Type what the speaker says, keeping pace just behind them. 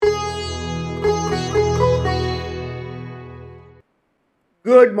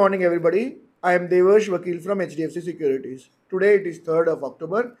Good morning, everybody. I am Devarsh, Vakil from HDFC Securities. Today it is 3rd of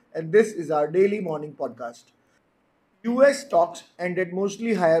October, and this is our daily morning podcast. US stocks ended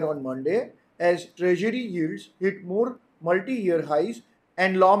mostly higher on Monday as Treasury yields hit more multi year highs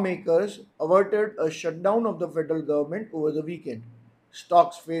and lawmakers averted a shutdown of the federal government over the weekend.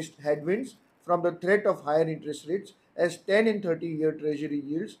 Stocks faced headwinds from the threat of higher interest rates as 10 and 30-year Treasury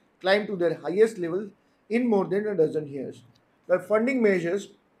yields climbed to their highest level in more than a dozen years. The funding measures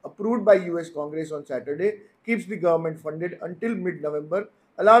approved by US Congress on Saturday keeps the government funded until mid-November,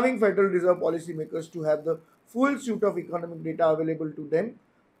 allowing Federal Reserve policymakers to have the full suite of economic data available to them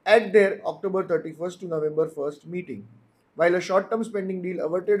at their October 31st to November 1st meeting. While a short-term spending deal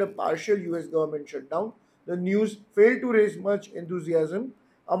averted a partial US government shutdown, the news failed to raise much enthusiasm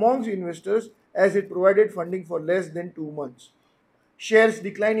amongst investors as it provided funding for less than 2 months. Shares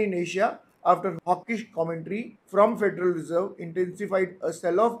declined in Asia after hawkish commentary from Federal Reserve intensified a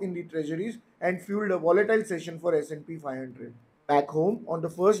sell-off in the treasuries and fueled a volatile session for S&P 500. Back home, on the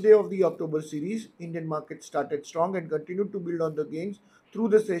first day of the October series, Indian markets started strong and continued to build on the gains through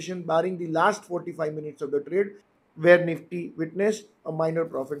the session, barring the last 45 minutes of the trade, where Nifty witnessed a minor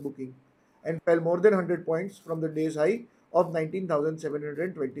profit booking and fell more than 100 points from the day's high of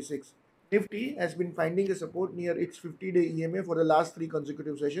 19,726. Nifty has been finding a support near its 50-day EMA for the last three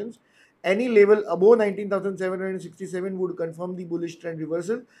consecutive sessions. Any level above 19,767 would confirm the bullish trend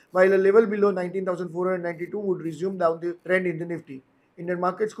reversal, while a level below 19,492 would resume down the trend in the Nifty. Indian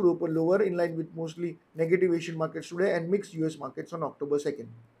markets could open lower in line with mostly negative Asian markets today and mixed US markets on October 2nd.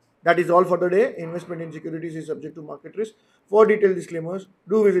 That is all for today. Investment in securities is subject to market risk. For detailed disclaimers,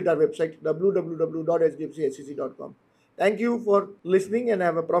 do visit our website www.hdfcsec.com. Thank you for listening and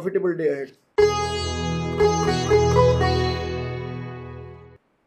have a profitable day ahead.